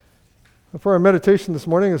For our meditation this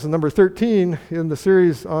morning, this is number 13 in the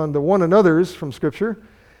series on the one another's from Scripture.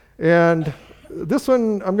 And this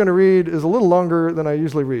one I'm going to read is a little longer than I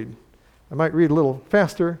usually read. I might read a little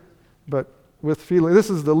faster, but with feeling. This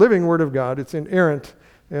is the living Word of God. It's inerrant.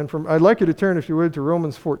 And I'd like you to turn, if you would, to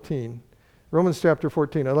Romans 14. Romans chapter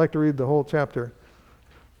 14. I'd like to read the whole chapter.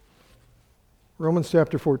 Romans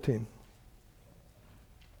chapter 14.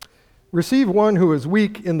 Receive one who is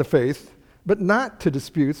weak in the faith, but not to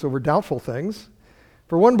disputes over doubtful things.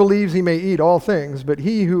 For one believes he may eat all things, but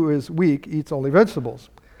he who is weak eats only vegetables.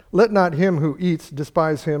 Let not him who eats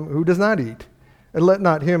despise him who does not eat, and let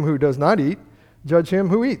not him who does not eat judge him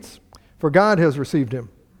who eats, for God has received him.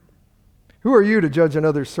 Who are you to judge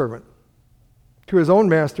another's servant? To his own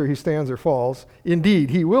master he stands or falls. Indeed,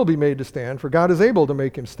 he will be made to stand, for God is able to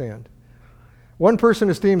make him stand. One person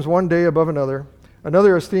esteems one day above another,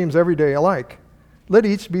 another esteems every day alike. Let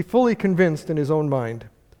each be fully convinced in his own mind.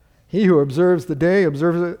 He who observes the day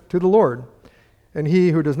observes it to the Lord, and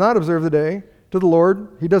he who does not observe the day to the Lord,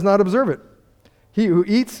 he does not observe it. He who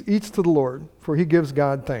eats, eats to the Lord, for he gives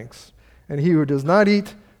God thanks. And he who does not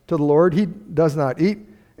eat to the Lord, he does not eat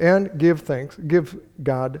and give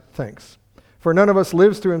God thanks. For none of us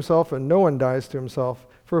lives to himself, and no one dies to himself.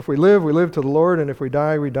 For if we live to the Lord, and if we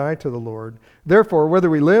die to the Lord. Therefore, whether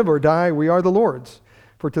we live or die, we are the Lord's.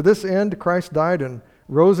 For to this end Christ died and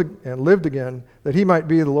rose and lived again, that he might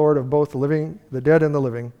be the Lord of both the living, the dead, and the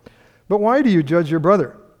living. But why do you judge your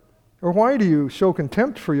brother? Or why do you show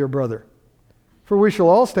contempt for your brother? For we shall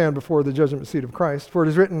all stand before the judgment seat of Christ. For it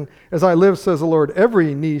is written, As I live, says the Lord,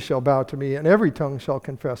 every knee shall bow to me, and every tongue shall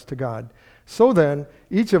confess to God. So then,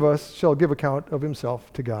 each of us shall give account of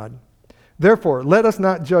himself to God. Therefore, let us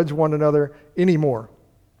not judge one another any more,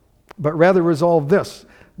 but rather resolve this,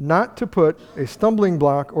 not to put a stumbling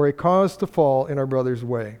block or a cause to fall in our brother's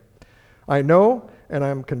way. I know, and I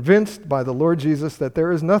am convinced by the Lord Jesus, that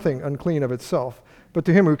there is nothing unclean of itself, but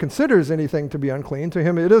to him who considers anything to be unclean, to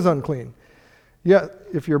him it is unclean. Yet,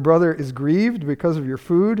 if your brother is grieved because of your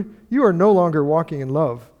food, you are no longer walking in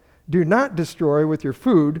love. Do not destroy with your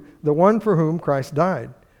food the one for whom Christ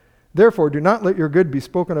died. Therefore, do not let your good be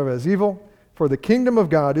spoken of as evil, for the kingdom of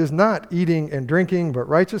God is not eating and drinking, but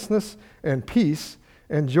righteousness and peace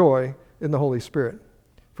and joy in the Holy Spirit.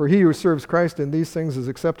 For he who serves Christ in these things is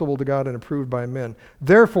acceptable to God and approved by men.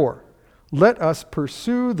 Therefore, let us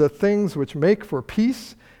pursue the things which make for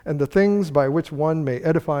peace and the things by which one may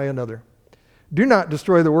edify another. Do not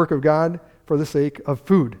destroy the work of God for the sake of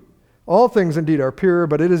food. All things indeed are pure,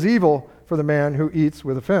 but it is evil for the man who eats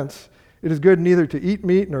with offense. It is good neither to eat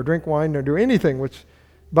meat, nor drink wine, nor do anything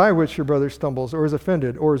by which your brother stumbles, or is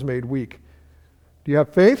offended, or is made weak. Do you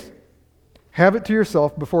have faith? Have it to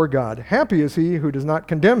yourself before God. Happy is he who does not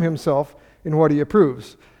condemn himself in what he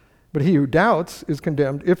approves. But he who doubts is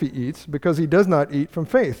condemned if he eats, because he does not eat from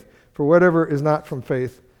faith. For whatever is not from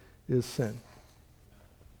faith is sin.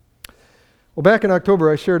 Well, back in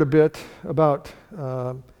October, I shared a bit about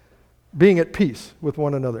being at peace with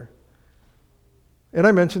one another. And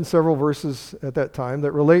I mentioned several verses at that time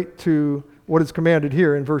that relate to what is commanded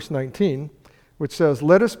here in verse 19, which says,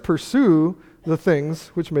 Let us pursue the things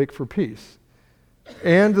which make for peace,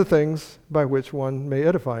 and the things by which one may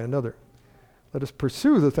edify another. Let us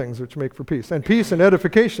pursue the things which make for peace. And peace and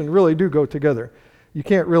edification really do go together. You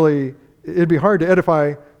can't really, it'd be hard to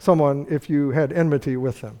edify someone if you had enmity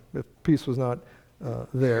with them, if peace was not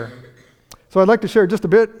there. So I'd like to share just a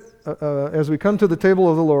bit as we come to the table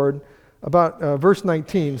of the Lord about verse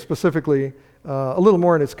 19 specifically, a little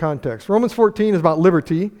more in its context. Romans 14 is about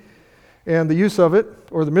liberty and the use of it,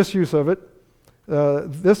 or the misuse of it.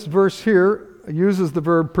 This verse here uses the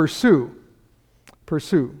verb pursue.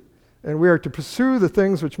 Pursue. And we are to pursue the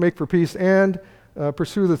things which make for peace and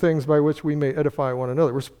pursue the things by which we may edify one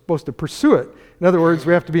another. We're supposed to pursue it. In other words,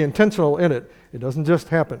 we have to be intentional in it. It doesn't just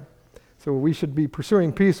happen. So we should be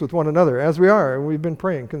pursuing peace with one another, as we are, and we've been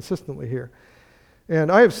praying consistently here.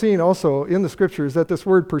 And I have seen also in the scriptures that this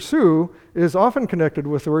word pursue is often connected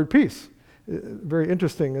with the word peace. Very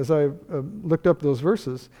interesting as I've looked up those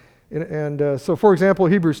verses. So, for example,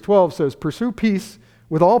 Hebrews 12 says, Pursue peace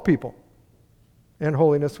with all people and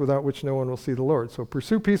holiness, without which no one will see the Lord. So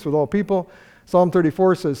pursue peace with all people. Psalm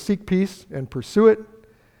 34 says, Seek peace and pursue it.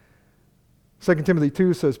 2 Timothy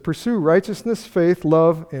 2 says, Pursue righteousness, faith,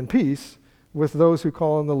 love, and peace with those who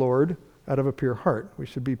call on the Lord out of a pure heart. We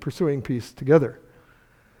should be pursuing peace together.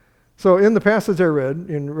 So in the passage I read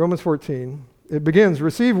in Romans 14, it begins,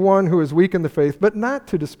 Receive one who is weak in the faith, but not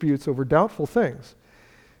to disputes over doubtful things.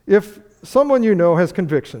 If someone you know has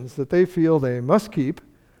convictions that they feel they must keep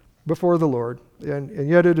before the Lord, and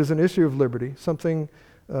yet it is an issue of liberty, something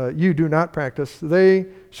you do not practice, they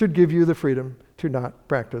should give you the freedom to not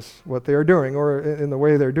practice what they are doing or in the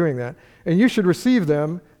way they're doing that. And you should receive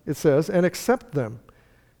them, it says, and accept them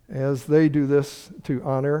as they do this to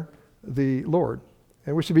honor the Lord.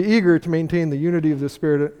 And we should be eager to maintain the unity of the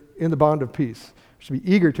Spirit in the bond of peace. We should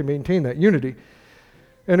be eager to maintain that unity.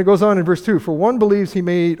 And it goes on in verse 2, for one believes he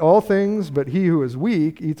may eat all things, but he who is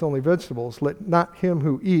weak eats only vegetables. Let not him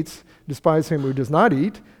who eats despise him who does not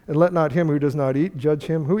eat, and let not him who does not eat judge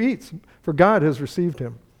him who eats, for God has received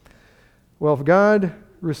him. Well, if God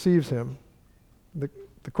receives him,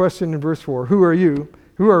 the question in verse 4, who are you,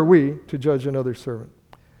 who are we to judge another servant?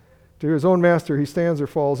 To his own master he stands or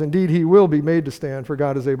falls. Indeed, he will be made to stand, for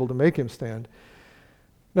God is able to make him stand.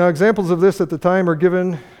 Now, examples of this at the time are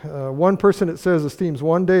given. One person, it says, esteems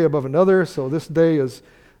one day above another, so this day is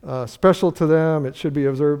special to them. It should be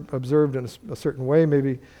observed in a certain way,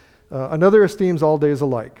 maybe. Another esteems all days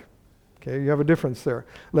alike. Okay, you have a difference there.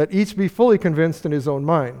 Let each be fully convinced in his own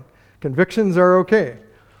mind. Convictions are okay.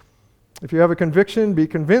 If you have a conviction, be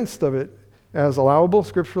convinced of it as allowable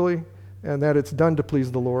scripturally, and that it's done to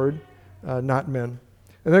please the Lord, not men.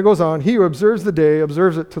 And then it goes on, he who observes the day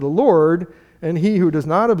observes it to the Lord, and he who does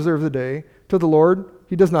not observe the day to the Lord,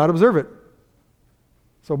 he does not observe it.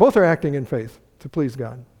 So both are acting in faith to please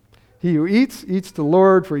God. He who eats, eats to the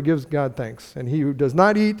Lord, for he gives God thanks. And he who does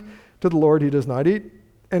not eat to the Lord, he does not eat,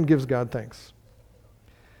 and gives God thanks.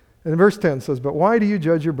 And verse 10 says, but why do you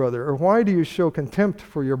judge your brother, or why do you show contempt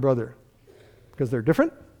for your brother? Because they're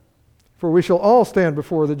different? For we shall all stand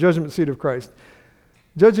before the judgment seat of Christ.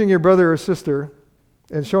 Judging your brother or sister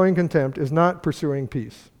and showing contempt is not pursuing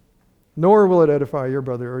peace, nor will it edify your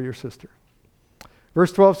brother or your sister.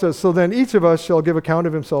 Verse 12 says, so then each of us shall give account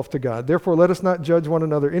of himself to God. Therefore let us not judge one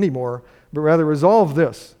another anymore, but rather resolve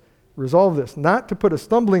this, not to put a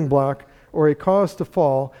stumbling block or a cause to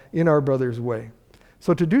fall in our brother's way.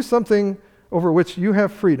 So to do something over which you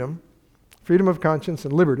have freedom of conscience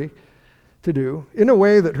and liberty to do, in a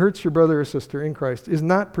way that hurts your brother or sister in Christ, is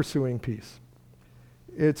not pursuing peace.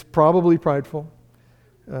 It's probably prideful.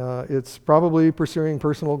 It's probably pursuing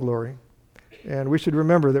personal glory. And we should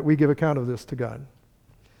remember that we give account of this to God.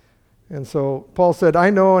 And so Paul said, I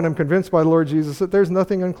know and am convinced by the Lord Jesus that there's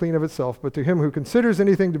nothing unclean of itself, but to him who considers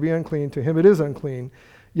anything to be unclean, to him it is unclean.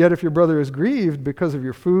 Yet if your brother is grieved because of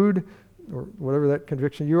your food, or whatever that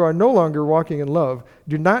conviction, you are no longer walking in love.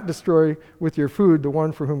 Do not destroy with your food the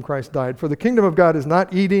one for whom Christ died. For the kingdom of God is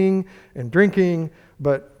not eating and drinking,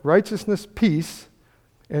 but righteousness, peace,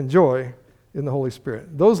 and joy in the Holy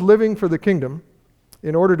Spirit. Those living for the kingdom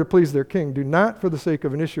in order to please their king do not, for the sake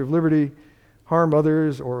of an issue of liberty, harm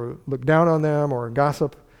others or look down on them or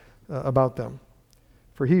gossip about them.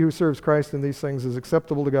 For he who serves Christ in these things is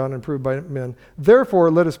acceptable to God and approved by men.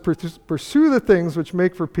 Therefore, let us pursue the things which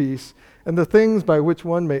make for peace and the things by which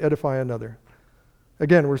one may edify another.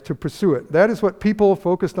 Again, we're to pursue it. That is what people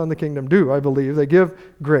focused on the kingdom do, I believe. They give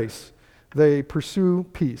grace. They pursue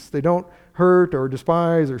peace. They don't hurt or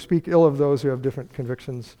despise or speak ill of those who have different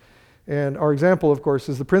convictions. And our example, of course,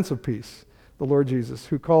 is the Prince of Peace, the Lord Jesus,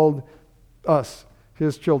 who called us,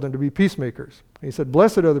 his children, to be peacemakers. He said,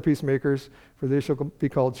 blessed are the peacemakers, for they shall be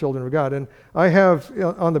called children of God. And I have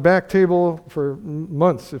on the back table for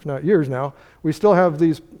months, if not years now, we still have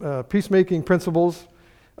these peacemaking principles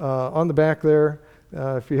on the back there.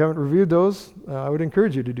 If you haven't reviewed those, I would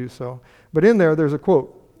encourage you to do so. But in there's a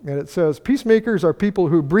quote, and it says, peacemakers are people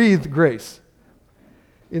who breathe grace.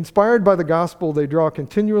 Inspired by the gospel, they draw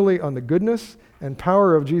continually on the goodness and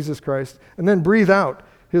power of Jesus Christ, and then breathe out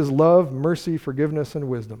his love, mercy, forgiveness, and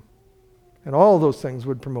wisdom. And all those things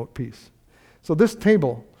would promote peace. So this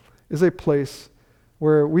table is a place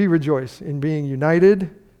where we rejoice in being united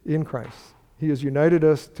in Christ. He has united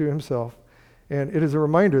us to himself, and it is a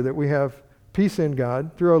reminder that we have peace in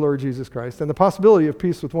God through our Lord Jesus Christ and the possibility of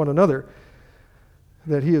peace with one another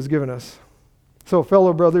that he has given us. So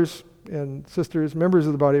fellow brothers and sisters, members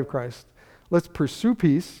of the body of Christ, let's pursue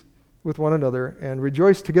peace with one another and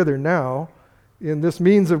rejoice together now in this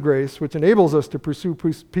means of grace which enables us to pursue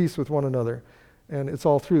peace with one another. And it's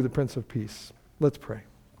all through the Prince of Peace. Let's pray.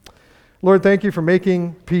 Lord, thank you for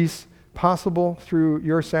making peace possible through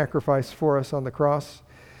your sacrifice for us on the cross,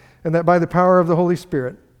 and that by the power of the Holy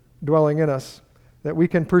Spirit dwelling in us, that we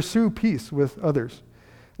can pursue peace with others.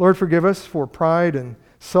 Lord, forgive us for pride and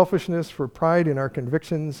selfishness, for pride in our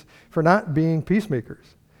convictions, for not being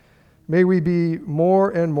peacemakers. May we be more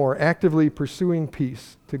and more actively pursuing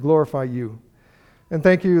peace to glorify you. And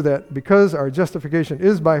thank you that because our justification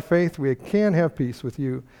is by faith, we can have peace with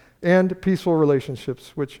you and peaceful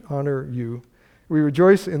relationships which honor you. We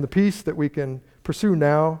rejoice in the peace that we can pursue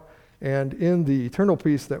now and in the eternal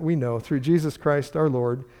peace that we know through Jesus Christ our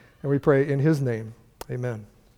Lord. And we pray in his name. Amen.